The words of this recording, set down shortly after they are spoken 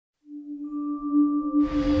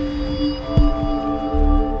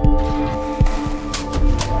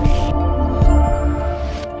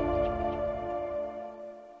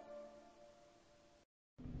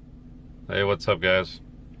what's up, guys?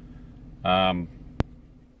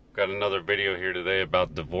 Got another video here today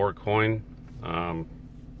about Davor Coin.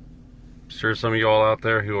 Sure some of you all out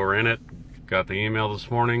there who are in it got the email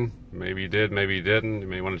this morning. Maybe you did, maybe you didn't. You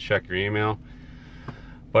may want to check your email.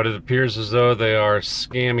 But it appears as though they are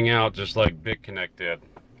scamming out just like BitConnect did.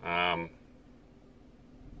 I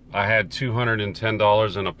had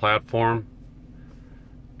 $210 in a platform,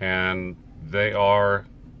 and they are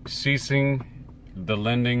ceasing the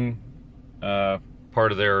lending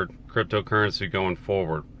part of their cryptocurrency going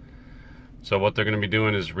forward. So what they're going to be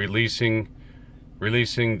doing is releasing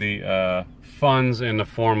the funds in the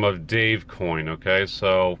form of Davorcoin. Okay,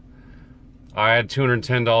 so I had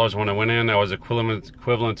 $210 when I went in. That was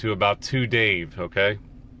equivalent to about 2 Dave. Okay,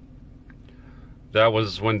 that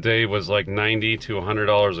was when Dave was like $90 to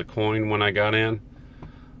 $100 a coin when I got in.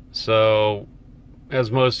 So as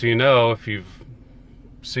most of you know, if you've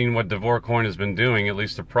seen what Davorcoin has been doing, at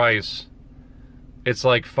least the price, it's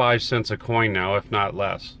like 5 cents a coin now, if not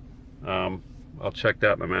less. I'll check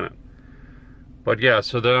that in a minute. But yeah,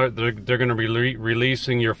 so they're going to be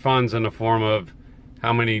releasing your funds in the form of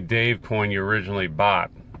how many Davorcoin you originally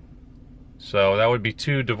bought. So that would be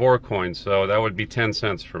 2 Davorcoins, so that would be 10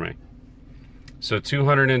 cents for me. So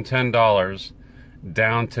 $210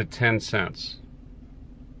 down to 10 cents.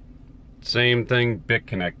 Same thing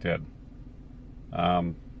BitConnect did.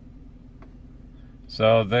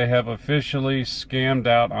 So they have officially scammed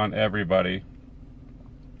out on everybody,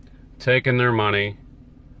 taken their money,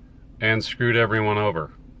 and screwed everyone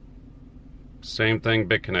over. Same thing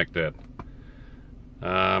BitConnect did.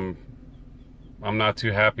 I'm not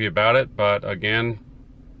too happy about it, but again,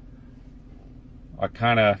 I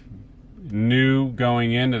kind of knew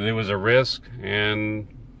going in that it was a risk, and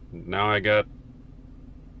now I got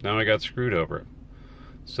screwed over it.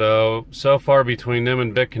 So far between them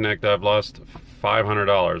and BitConnect, I've lost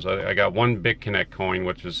 $500. I got one BitConnect coin,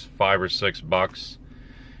 which is $5 or $6,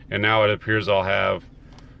 and now it appears I'll have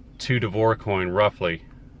 2 Davorcoin roughly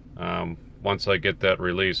once I get that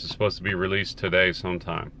release. It's supposed to be released today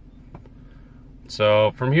sometime. So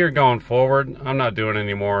from here going forward, I'm not doing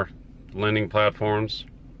any more lending platforms.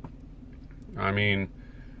 I mean,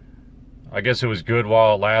 I guess it was good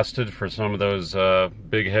while it lasted for some of those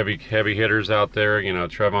big heavy hitters out there, you know,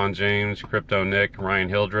 Trevon James, Crypto Nick, Ryan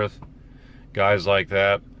Hildreth, guys like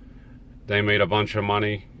that. They made a bunch of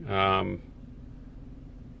money,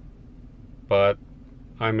 but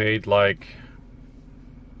I made like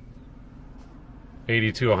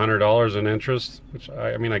 $80 to $100 in interest, which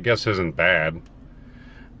I mean I guess isn't bad,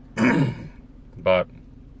 but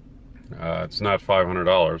it's not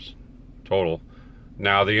 $500 total.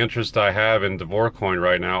 Now the interest I have in Davorcoin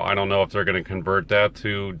right now, I don't know if they're going to convert that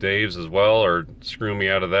to Dave's as well or screw me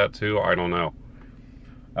out of that too. I don't know.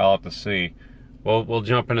 I'll have to see. Well, we'll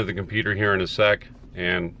jump into the computer here in a sec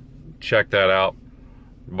and check that out.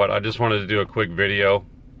 But I just wanted to do a quick video.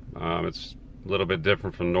 It's a little bit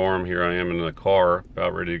different from norm. Here I am in the car,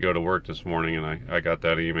 about ready to go to work this morning, and I got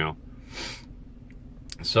that email.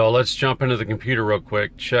 So let's jump into the computer real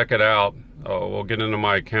quick, check it out. We'll get into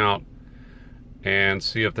my account and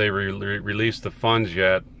see if they released the funds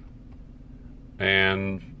yet,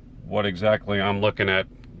 and what exactly I'm looking at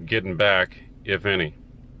getting back, if any.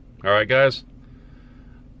 Alright guys,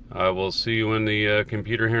 I will see you in the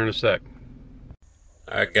computer here in a sec.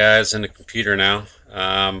 Alright guys, in the computer now.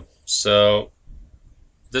 So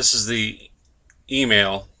this is the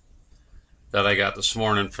email that I got this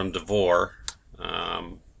morning from Davor.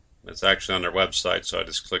 It's actually on their website, so I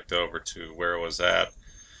just clicked over to where it was at.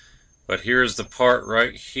 But here's the part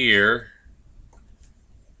right here.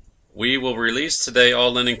 We will release today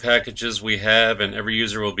all lending packages we have, and every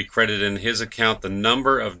user will be credited in his account the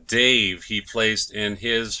number of Dave he placed in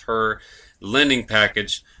her lending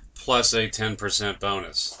package, plus a 10%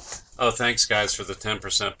 bonus. Oh, thanks guys for the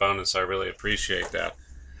 10% bonus. I really appreciate that.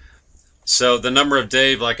 So the number of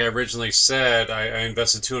Dave, like I originally said, I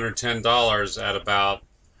invested $210 at about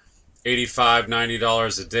 $85,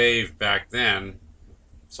 $90 a Dave back then.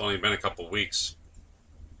 It's only been a couple weeks.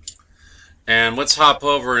 And let's hop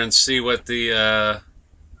over and see what the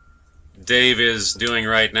Dave is doing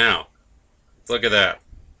right now. Look at that.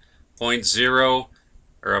 0.0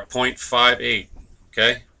 or a 0.58.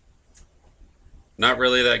 Okay? Not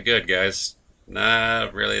really that good, guys.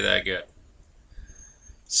 Not really that good.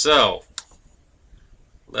 So,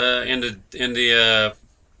 into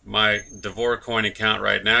my Davorcoin account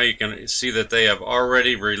right now, you can see that they have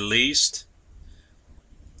already released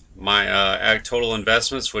my total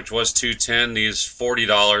investments, which was $210. These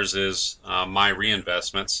 $40 is my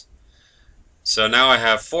reinvestments. So now I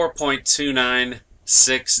have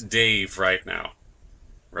 4.296 Dave right now,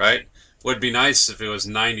 right? Would be nice if it was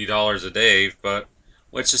 $90 a day, but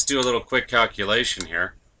let's just do a little quick calculation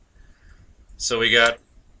here. So we got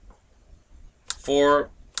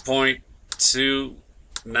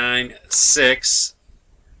 4.296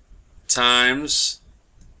 times,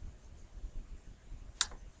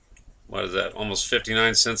 what is that, almost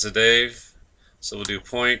 59 cents a day. So we'll do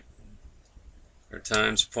times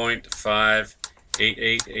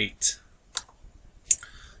 0.5888.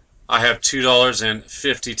 I have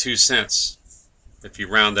 $2.52. If you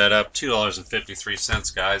round that up,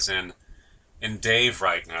 $2.53, guys, in Dave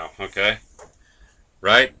right now, okay?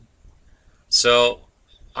 Right? So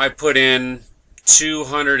I put in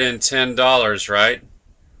 $210, right?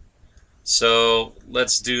 So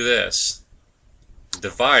let's do this.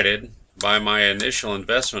 Divided by my initial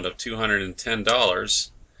investment of $210,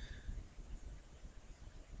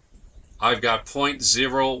 I've got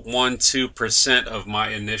 0.012% of my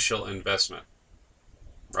initial investment,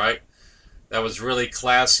 right? That was really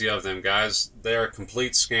classy of them, guys. They are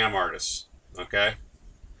complete scam artists, okay?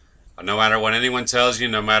 No matter what anyone tells you,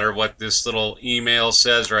 no matter what this little email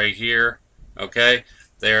says right here, okay,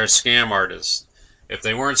 they are scam artists. If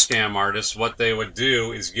they weren't scam artists, what they would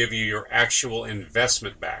do is give you your actual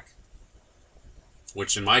investment back,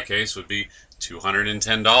 which in my case would be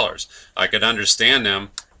 $210. I could understand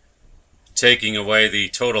them taking away the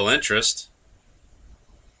total interest,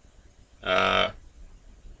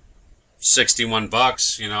 61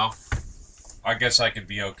 bucks, you know. I guess I could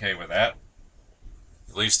be okay with that,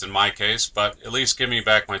 at least in my case, but at least give me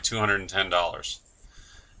back my $210.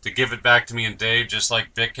 To give it back to me and Dave, just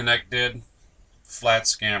like BitConnect did, flat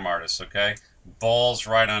scam artists, okay? Balls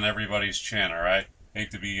right on everybody's chin, all right?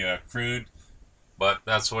 Hate to be crude, but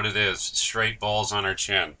that's what it is. Straight balls on our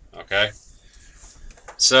chin, okay?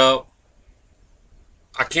 So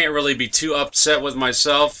I can't really be too upset with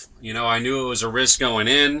myself. You know, I knew it was a risk going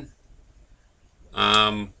in.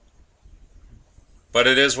 But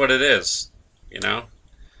it is what it is, you know.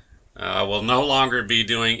 I will no longer be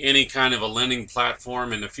doing any kind of a lending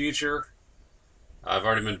platform in the future. I've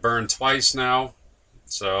already been burned twice now.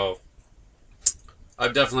 So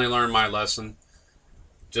I've definitely learned my lesson.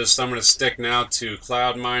 I'm going to stick now to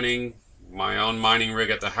cloud mining, my own mining rig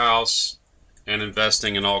at the house, and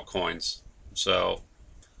investing in altcoins. So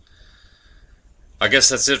I guess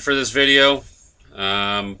that's it for this video.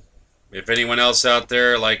 If anyone else out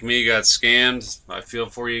there like me got scammed, I feel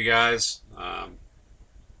for you guys.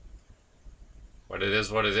 But it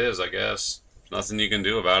is what it is, I guess. There's nothing you can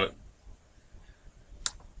do about it.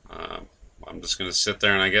 I'm just going to sit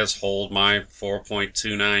there and I guess hold my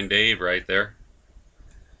 4.29 Dave right there.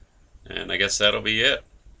 And I guess that'll be it.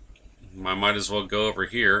 I might as well go over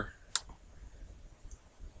here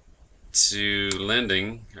to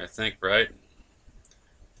lending, I think, right?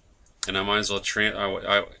 And I might as well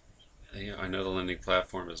I know the lending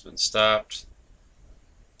platform has been stopped.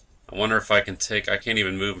 I wonder if I can I can't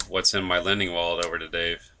even move what's in my lending wallet over to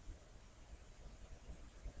Dave.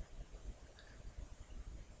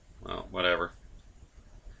 Well, whatever.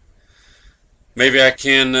 Maybe I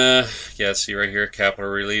can, yeah, see right here, capital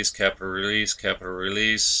release, capital release, capital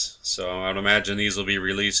release. So I would imagine these will be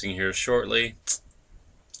releasing here shortly.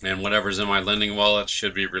 And whatever's in my lending wallet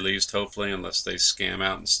should be released, hopefully, unless they scam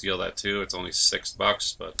out and steal that too. It's only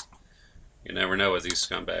 $6, but you never know with these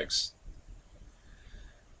scumbags.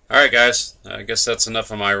 Alright guys, I guess that's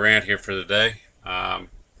enough of my rant here for the day.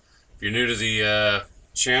 If you're new to the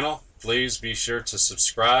channel, please be sure to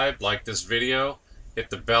subscribe, like this video, hit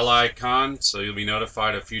the bell icon so you'll be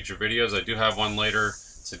notified of future videos. I do have one later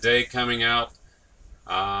today coming out,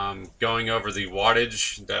 going over the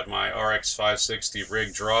wattage that my RX 560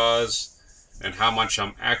 rig draws and how much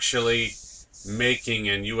I'm actually making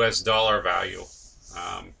in US dollar value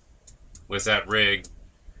with that rig,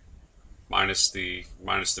 minus the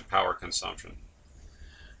power consumption.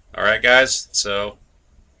 Alright guys, so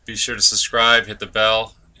be sure to subscribe, hit the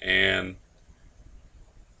bell, and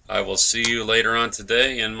I will see you later on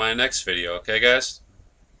today in my next video, okay guys?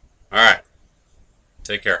 Alright,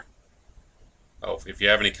 take care. Oh, if you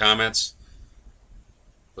have any comments,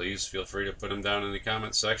 please feel free to put them down in the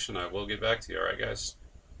comment section. I will get back to you, alright guys?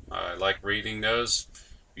 I like reading those.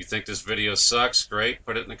 If you think this video sucks, great,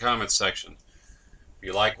 put it in the comment section. If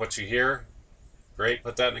you like what you hear, great,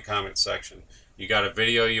 put that in the comment section. You got a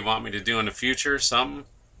video you want me to do in the future, something,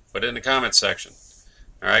 put it in the comment section.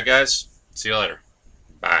 Alright guys, see you later.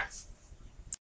 Bye.